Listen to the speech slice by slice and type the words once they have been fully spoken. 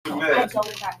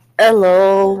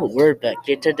Hello, we're back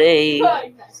here today.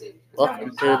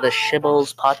 Welcome to the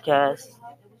Shibbles podcast.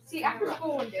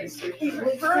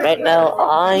 Right now,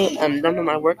 I am done with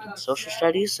my work in social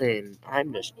studies and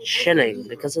I'm just chilling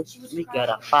because we got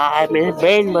a 5-minute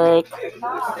brain break.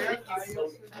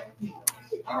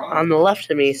 On the left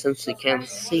of me, since you can't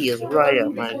see, is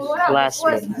Raya, my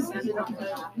classmate.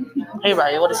 Hey,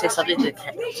 Raya, you want to say something to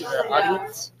the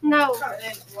audience? No.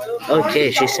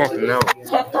 Okay, she said no.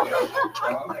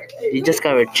 You just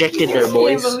got rejected there,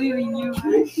 boys.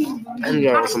 And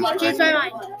girls. Change my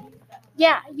mind.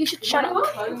 Yeah, you should shut up.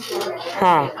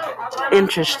 Huh.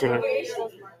 Interesting.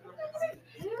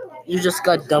 You just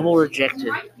got double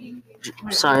rejected.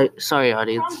 Sorry,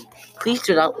 audience. Please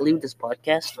do not leave this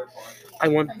podcast. I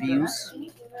want views.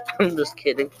 I'm just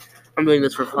kidding. I'm doing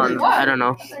this for fun. I don't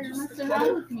know.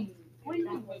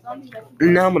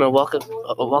 Now I'm gonna walk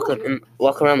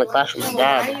around the class with my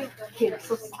dad.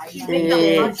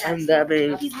 Hey, I'm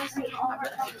dabbing.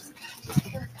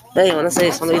 Hey, you wanna say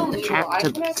something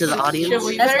to the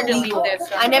audience? That's illegal.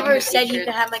 I never said you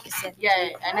could have my cassette. Yeah,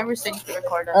 I never said you could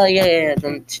record us. Oh yeah.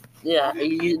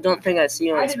 You don't think I see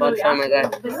you on Spotify, my guy?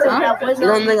 Huh? You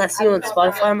don't think I see you on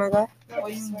Spotify, my guy?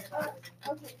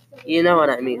 You know what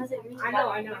I mean.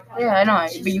 Yeah, I know,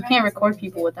 but you can't record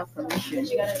people without permission.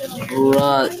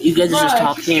 Bruh, you guys are just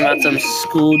talking about some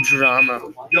school drama.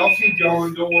 Y'all keep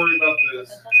going. Don't worry about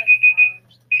this.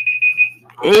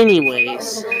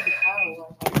 Anyways,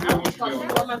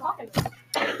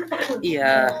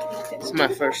 yeah, it's my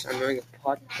first time doing a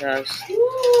podcast.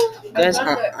 Guys,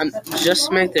 I'm just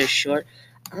to make this short.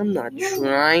 I'm not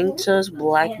trying to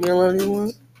blackmail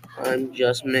anyone. I'm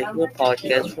just making a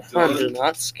podcast for fun. Do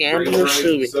not scam me or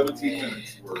sue me.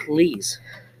 Please.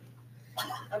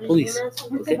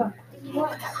 Okay?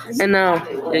 And now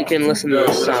you can listen to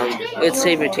this song. It's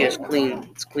Save Your Tears Clean.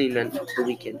 It's Clean Man the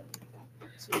Weekend.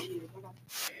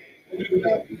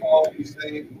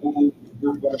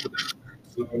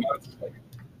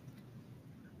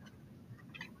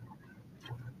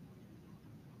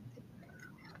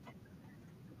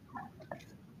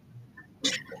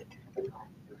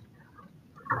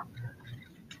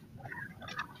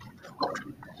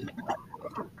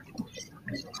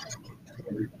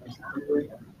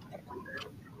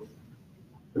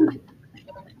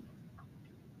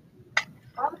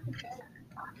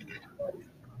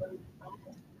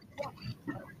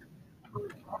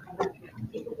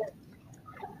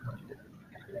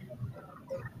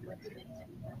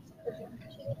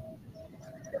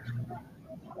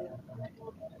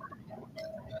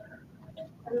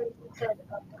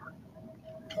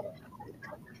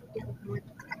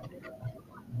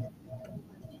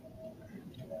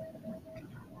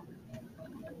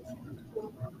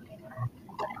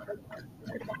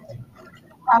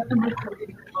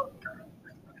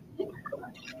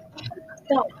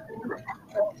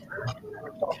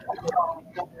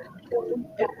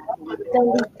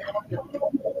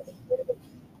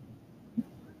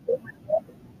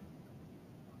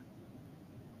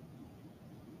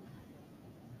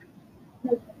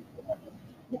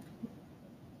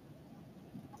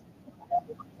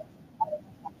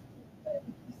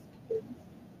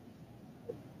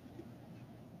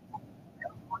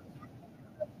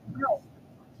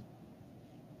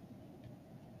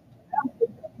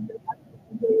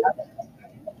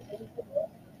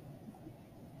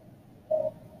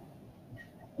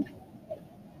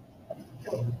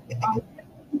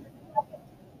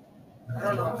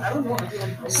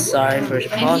 Sorry for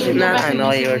pausing that. I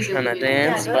know you were trying to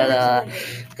dance, but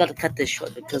gotta cut this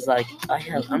short because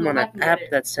I'm on an app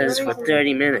that says for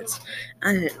 30 minutes.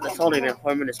 That's only been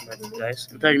 4 minutes, guys.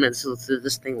 In 30 minutes,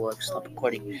 this thing will stop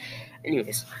recording.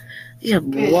 Anyways, yeah.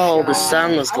 While the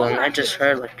song was going, I just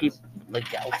heard people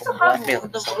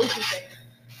blackmailing.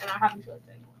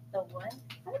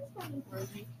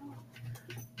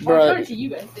 But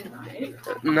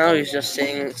now he's just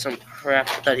saying some crap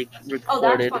that he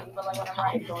recorded.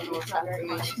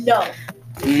 No.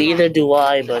 Neither do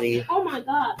I, buddy. Oh my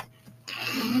god.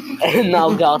 And now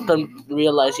Gotham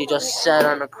realized he just sat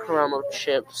on a crumb of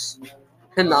chips.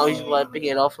 And now he's wiping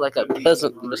it off like a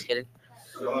peasant. I'm just kidding.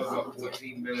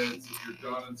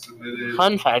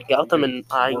 Fun fact, Gotham and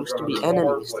I used to be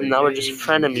enemies, and now we're just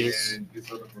frenemies. This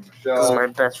is my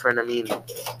best friend,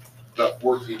 About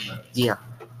 14 minutes. Yeah.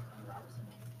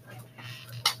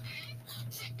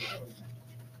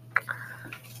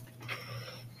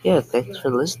 Yeah, thanks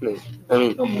for listening.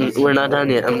 We're not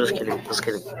done yet. I'm just kidding.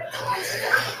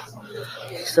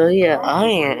 So yeah,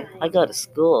 I got to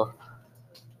school.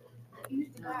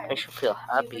 I should feel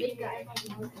happy.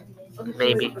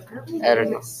 Maybe. I don't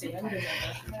know.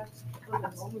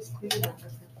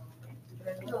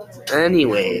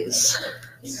 Anyways,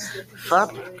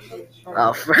 fuck.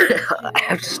 Oh, I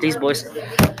have to sneeze, boys.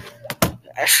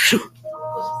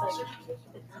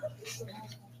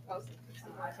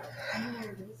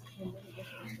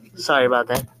 Sorry about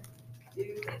that.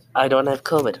 I don't have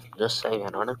COVID. Just saying, I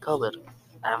don't have COVID.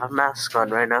 I have a mask on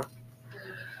right now.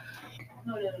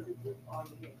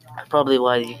 Probably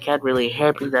why you can't really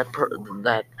hear me that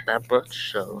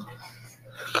much. So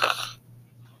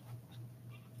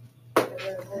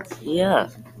yeah,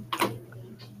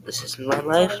 this is my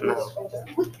life now.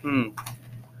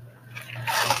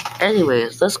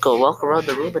 Anyways, let's go walk around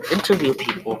the room and interview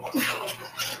people.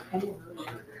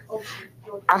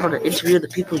 I'm gonna interview the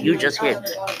people you just heard.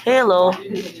 Hey, hello.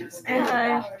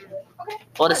 Hi.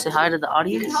 Want to say hi to the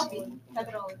audience?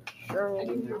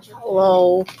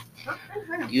 Hello.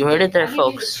 You heard it there,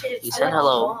 folks. He said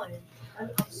hello.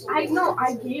 I know.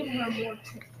 I gave her more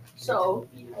tips. So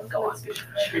go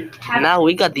on. Now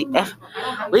we got now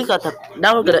we're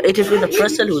gonna interview the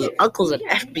person whose uncle's an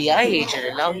FBI agent,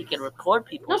 and now he can record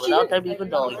people without them even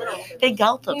knowing. Hey,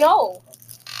 Gautam. No.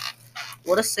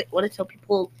 Want to tell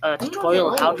people a tutorial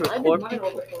on how to record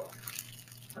people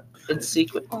in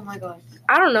secret? Oh my god.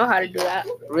 I don't know how to do that.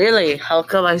 Really? How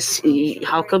come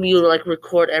How come you like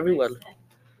record everyone?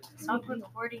 Stop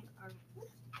recording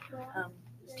our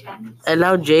And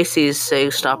now JC is saying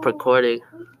stop recording.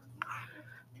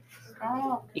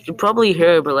 You can probably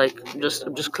hear it, but like I'm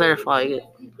just clarifying it.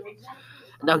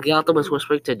 Now Gautam is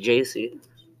whispering to JC.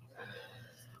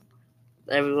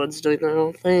 Everyone's doing their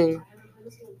own thing.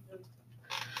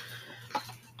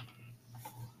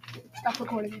 Stop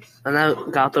recording. And now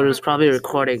Gautam is probably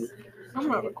recording. I'm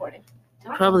not recording.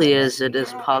 Probably is in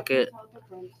his pocket.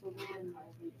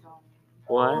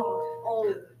 What?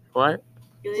 What?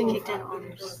 You kicked in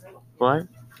honors. What?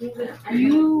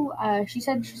 She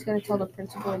said she's gonna tell the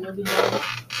principal and you'll be there.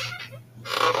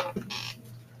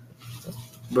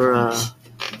 Bruh.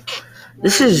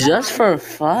 This is just for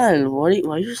fun. Why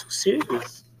are you so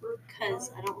serious?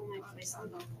 Because I don't want my voice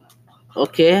on.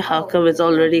 Okay, how come it's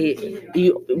already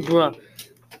bruh?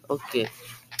 Okay.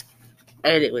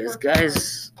 Anyways,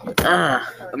 guys, I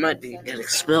might be getting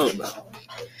expelled, bro.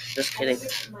 Just kidding.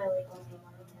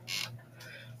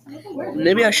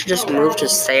 Maybe I should just move to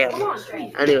Sam.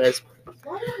 Anyways,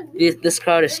 this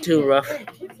crowd is too rough.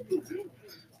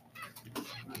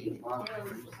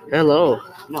 Hello.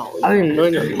 No, I'm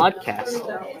doing a podcast.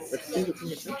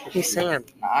 Hey Sam,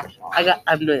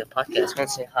 I'm doing a podcast. Want to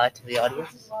say hi to the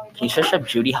audience? can you search up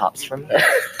Judy Hopps for me?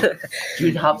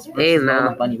 Judy Hopps versus Hey, Lola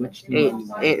now. Bunny. Which Hey, team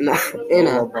do hey, you want? no, hey,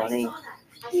 Lola no. Bunny.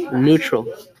 Neutral,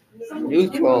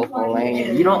 Neutral.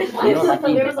 Lame. You don't like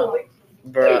the.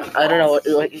 bruh. I don't know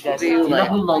what you guys do. Do you know Like,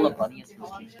 who Lola Bunny is from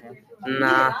Zootopia?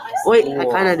 nah. Wait, I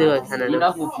kind of do. Do you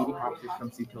know who Judy Hopps is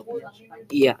from Zootopia?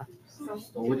 Yeah,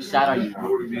 Well, which side are you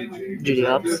on? Judy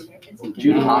Hopps.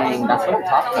 Judy Hopps. That's what we're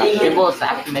talking about. It will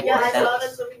actually make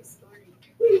sense.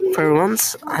 For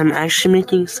once, I'm actually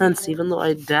making sense, even though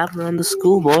I dab around the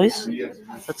school, boys.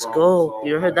 Let's go.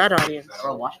 You heard that, audience?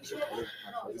 Bro, watch this.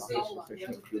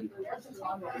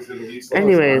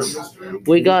 Anyways,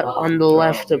 we got on the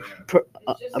left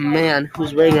a man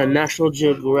who's wearing a National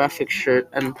Geographic shirt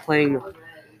and playing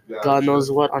God knows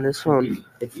what on his phone.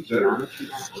 It's geometry.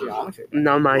 It's geometry.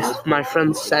 Now my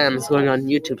friend Sam's going on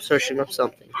YouTube searching up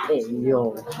something. Hey,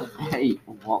 yo. Hey,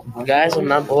 what? Guys, I'm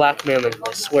not blackmailing,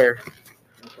 I swear.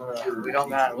 We don't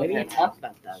got. We didn't talk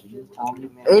about that. You just call me,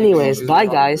 man. Anyways, bye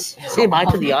guys. Say bye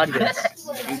to the audience.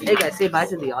 Hey guys, say bye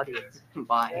to the audience.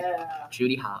 Bye.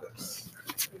 Judy Hopps.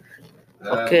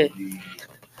 Okay.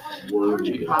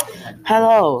 Judy Hopps.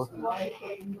 Hello.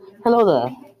 Hello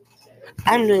there.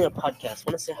 I'm doing a podcast.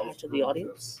 Want to say hi to the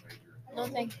audience? No,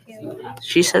 thank you.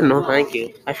 She said no, thank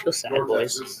you. I feel sad,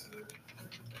 boys.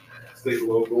 Stay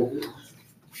local.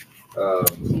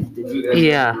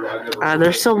 Yeah.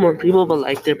 There's still more people, but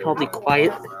like they're probably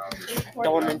quiet.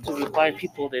 Don't want to interview quiet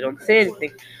people. They don't say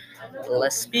anything.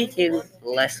 Less speaking,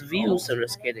 less views. So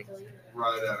just kidding.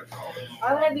 Right out of college.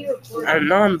 Why would I be recording? And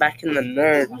now I'm back in the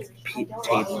nerd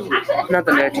table. Not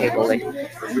the nerd table, like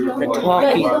the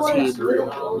talking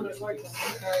table.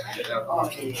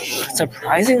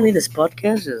 Surprisingly, this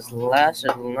podcast has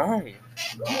lasted long.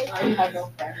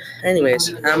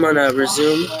 Anyways, I'm gonna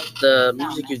resume the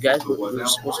music you guys were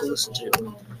supposed to listen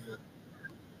to.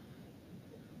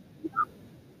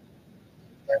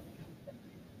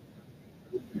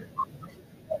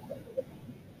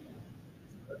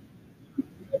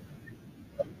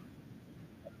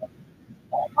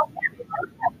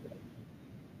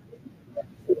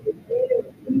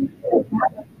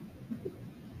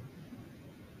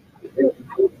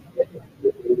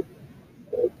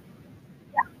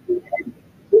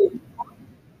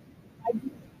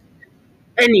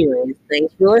 Anyways,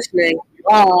 thanks for listening.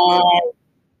 Bye.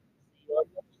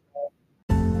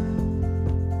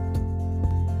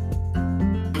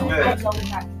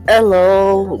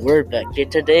 Hello, we're back here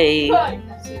today.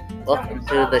 Welcome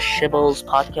to the Shibbles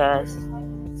podcast.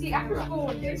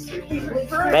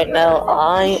 Right now,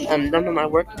 I am done with my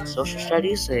work in social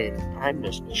studies and I'm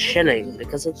just chilling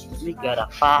because we got a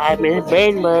 5-minute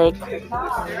brain break.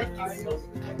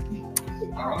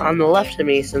 On the left of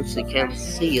me, since you can't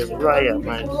see, is Raya,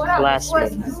 my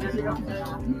classmate.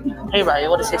 Hey Raya, you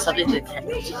want to say something to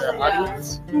the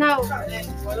audience? No.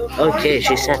 Okay,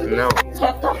 she said no.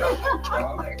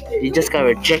 You just got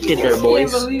rejected there,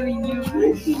 boys.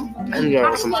 And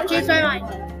girls, I'm Change my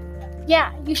mind.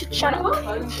 Yeah, you should shut up.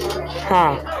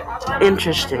 Huh.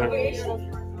 Interesting.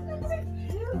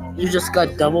 You just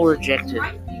got double rejected.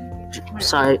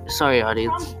 Sorry,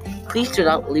 audience. Please do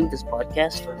not leave this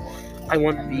podcast. I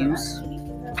want views.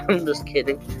 I'm just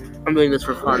kidding. I'm doing this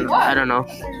for fun. I don't know.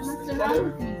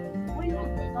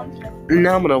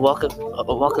 Now I'm gonna walk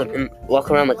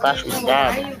around the classroom and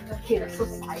dab.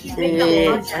 Hey,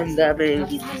 I'm dabbing.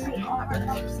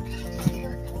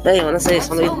 Hey, you wanna say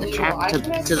something to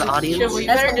the audience?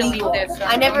 That's illegal.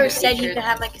 I never said you could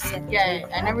have like a sip. Yeah,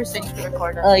 I never said you could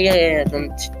record us. Oh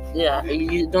yeah.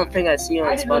 You don't think I see you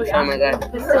on Spotify, my guy?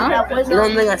 Huh? You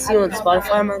don't think I see you on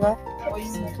Spotify, my guy?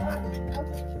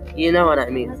 You know what I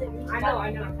mean.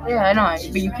 Yeah, I know,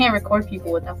 but you can't record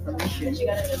people without permission.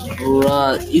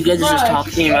 Bruh, you guys are just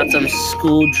talking about some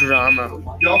school drama.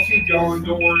 Y'all keep going,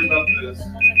 don't worry about this.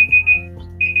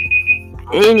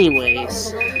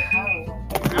 Anyways,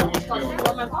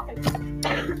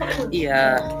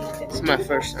 yeah, it's my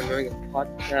first time doing a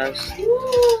podcast.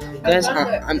 Guys,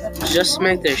 I'm just to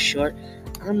make this short.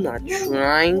 I'm not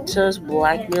trying to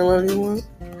blackmail anyone.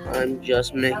 I'm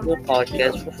just making a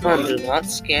podcast for fun. Do not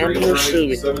scam me or sue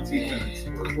me. 17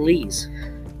 minutes.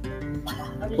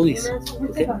 Please.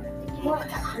 Okay?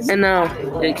 And now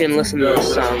you can listen to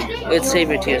this song. It's Save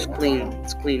Your Tears Clean.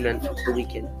 It's Clean Man for the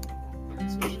Weekend.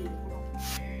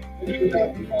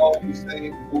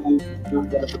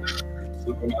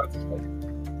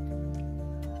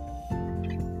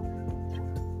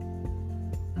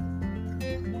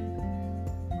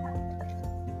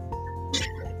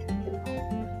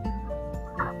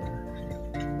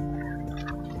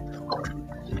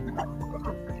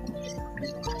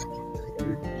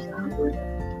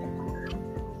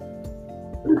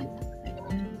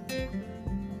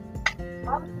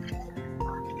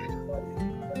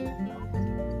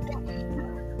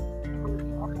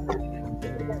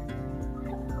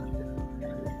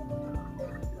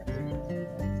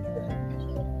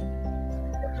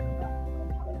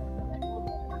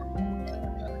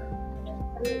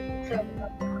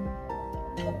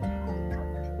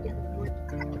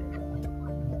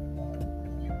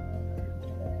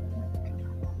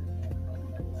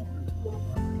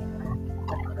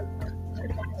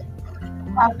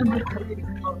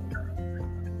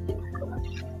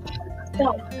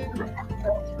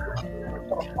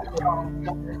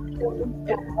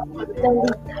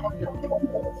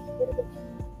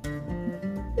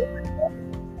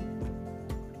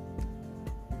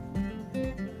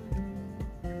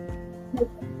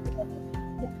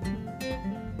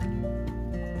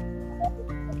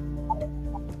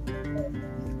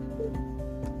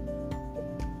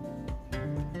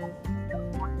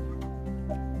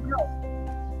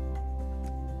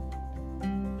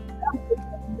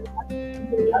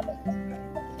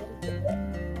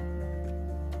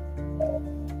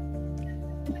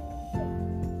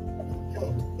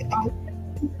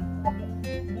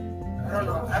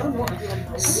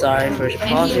 Sorry for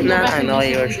pausing that. I know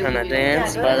you were trying to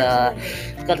dance, but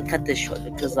gotta cut this short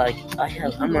because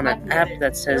I'm on an app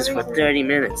that says for 30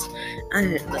 minutes.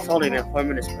 That's only been 4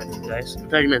 minutes for you guys.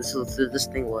 30 minutes till this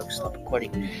thing will stop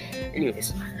recording.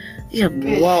 Anyways, yeah,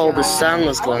 while the song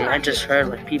was going, I just heard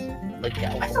like people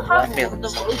laughing on the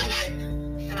song.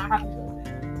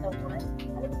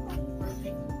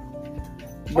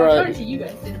 But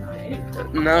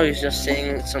now he's just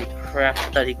saying some crap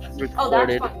that he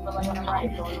recorded.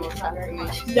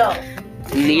 No.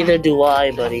 Neither do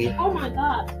I, buddy. Oh my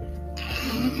god.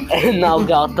 And now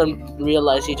Gotham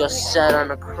realized he just sat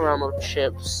on a crumb of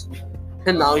chips.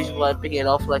 And now he's wiping it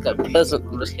off like a peasant.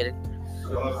 I'm just kidding.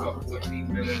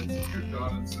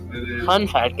 Fun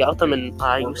fact, Gotham and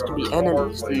I used to be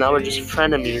enemies, and now we're just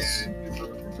frenemies.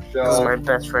 This is my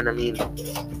best friend, I mean.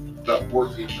 About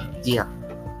 14 minutes. Yeah.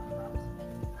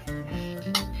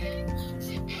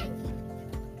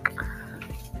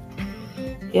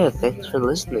 Yeah, thanks for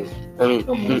listening. I mean,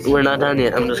 we're not done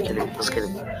yet. I'm just kidding.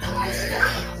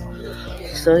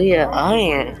 So yeah,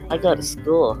 I got to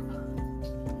school.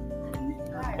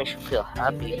 I should feel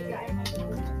happy.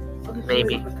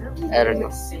 Maybe. I don't know.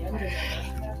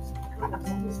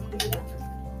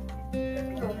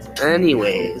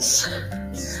 Anyways.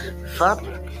 Fuck.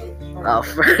 Oh,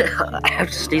 I have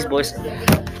to sneeze, boys.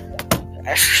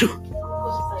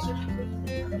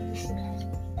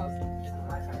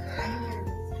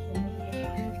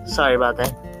 Sorry about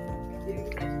that.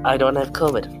 I don't have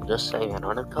COVID. Just saying, I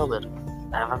don't have COVID.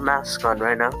 I have a mask on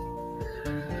right now.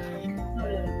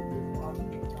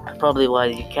 Probably why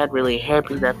you can't really hear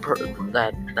me that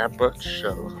much.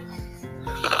 So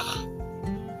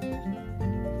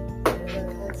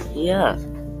yeah,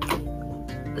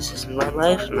 this is my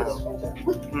life now.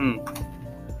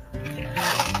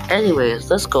 Anyways,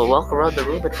 let's go walk around the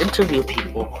room and interview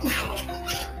people.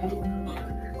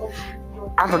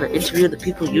 I'm gonna interview the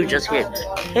people you just heard.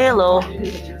 Hey, hello.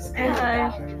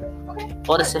 Hi.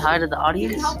 Want to say hi to the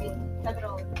audience?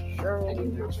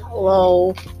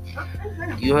 Hello.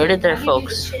 You heard it there,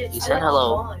 folks. You said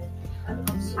hello.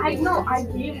 I know. I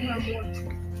gave her more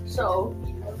tips. So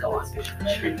go on.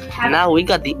 Now we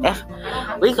got the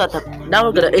now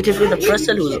we're gonna interview the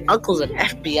person whose uncle's an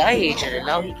FBI agent, and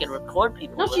now he can record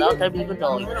people without them even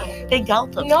knowing. Hey,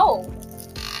 Gautam. No.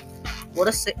 Want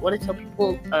to tell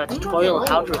people a tutorial on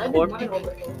how to record people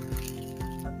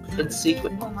in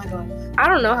secret? I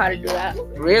don't know how to do that.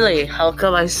 Really? How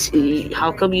come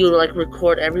you like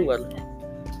record everyone?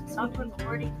 Stop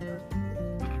recording.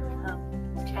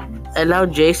 And now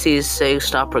JC is saying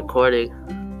stop recording.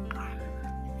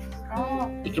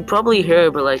 You can probably hear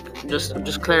it, but like I'm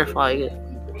just clarifying it.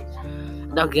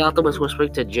 Now Gautam is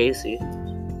whispering to JC.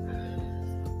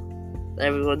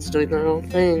 Everyone's doing their own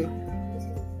thing.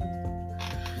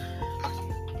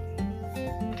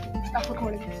 Stop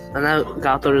recording. And now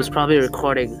Gautam is probably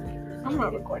recording. I'm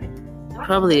not recording.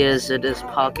 Probably is in his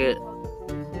pocket.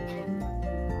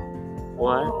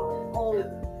 What?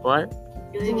 What?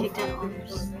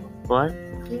 What?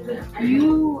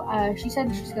 She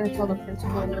said she's gonna tell the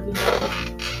principal and you'll be done.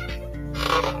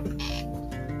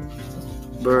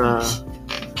 Bruh.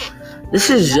 This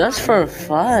is just for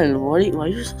fun. Why are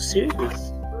you so serious?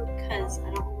 Because I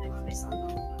don't like my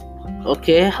son.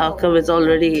 Okay, how come it's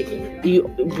already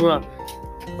bruh?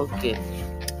 Okay.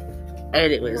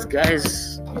 Anyways,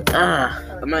 guys,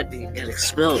 I might be getting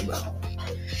expelled, bro.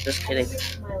 Just kidding.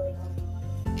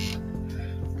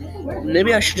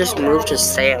 Maybe I should just move to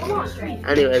Sam.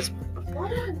 Anyways,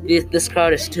 this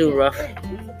crowd is too rough.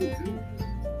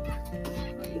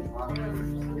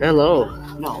 Hello.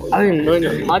 No. I'm doing a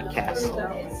podcast.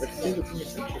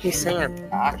 Hey Sam.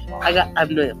 I'm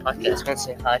doing a podcast. Want to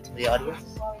say hi to the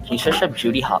audience? Can you search up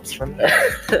Judy Hopps from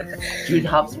there? Judy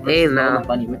Hopps versus Hey, now. Lola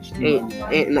Bunny. Which team?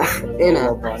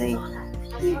 Lola Bunny.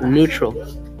 Neutral.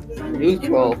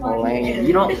 Neutral for lane.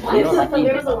 You don't like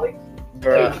either.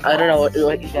 Bruh, I don't know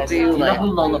what you guys do. You know Like, who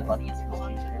Lola Bunny is?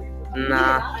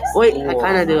 nah. Wait, I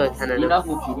kinda do. You know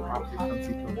who Judy Hopps is from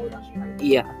Zootopia?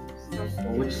 Yeah.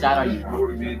 Which side are you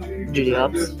on? Judy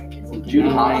Hopps. Judy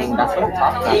Hopps. That's what I'm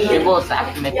talking about. It will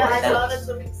actually make more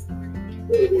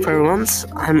sense. For once,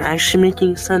 I'm actually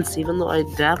making sense, even though I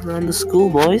dab around the school,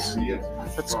 boys.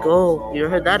 Let's go. You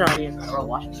heard that, audience? Bro,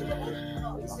 watch.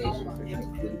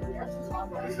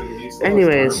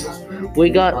 Anyways, we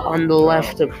got on the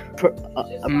left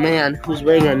a man who's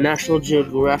wearing a National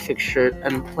Geographic shirt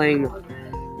and playing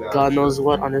God knows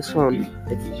what on his phone.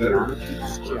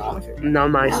 Now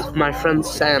my friend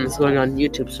Sam is going on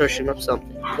YouTube searching up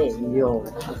something. Hey, yo.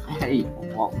 Hey.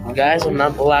 Guys, I'm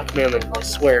not blackmailing, I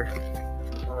swear.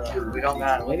 We don't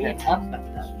got. What are you talking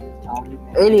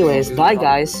about? Anyways, bye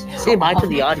guys. Say bye to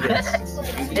the audience.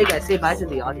 Hey guys, say bye to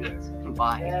the audience.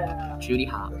 Bye. Judy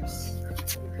Hopps.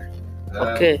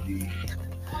 Okay.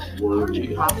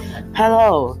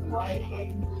 Hello.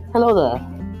 Hello there.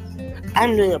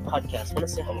 I'm doing a podcast. Want to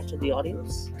say hi to the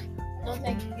audience? No,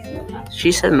 thank you.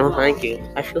 She said no thank you.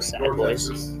 I feel sad, boys.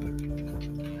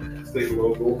 Stay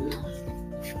local.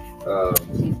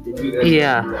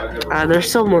 Yeah. There's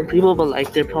still more people, but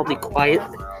like they're probably quiet.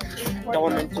 Don't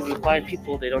want them to be quiet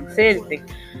people. They don't say anything.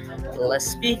 Less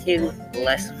speaking,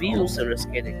 less views. So just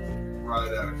kidding.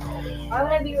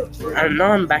 And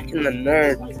now I'm back in the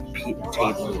nerd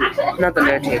table. Not the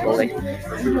nerd table, like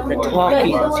the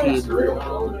talking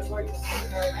table.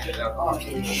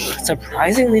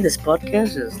 Surprisingly, this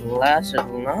podcast has lasted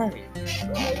long.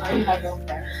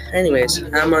 Anyways,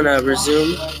 I'm gonna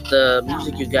resume the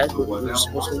music you guys were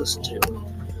supposed to listen to.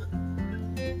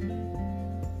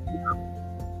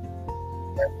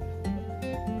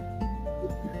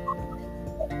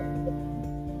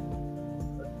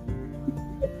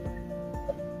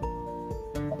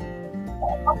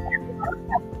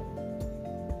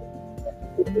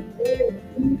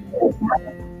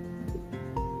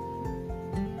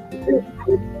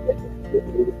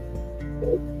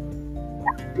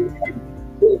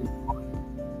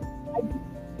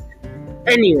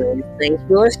 Anyway, thanks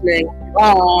for listening.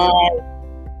 Bye.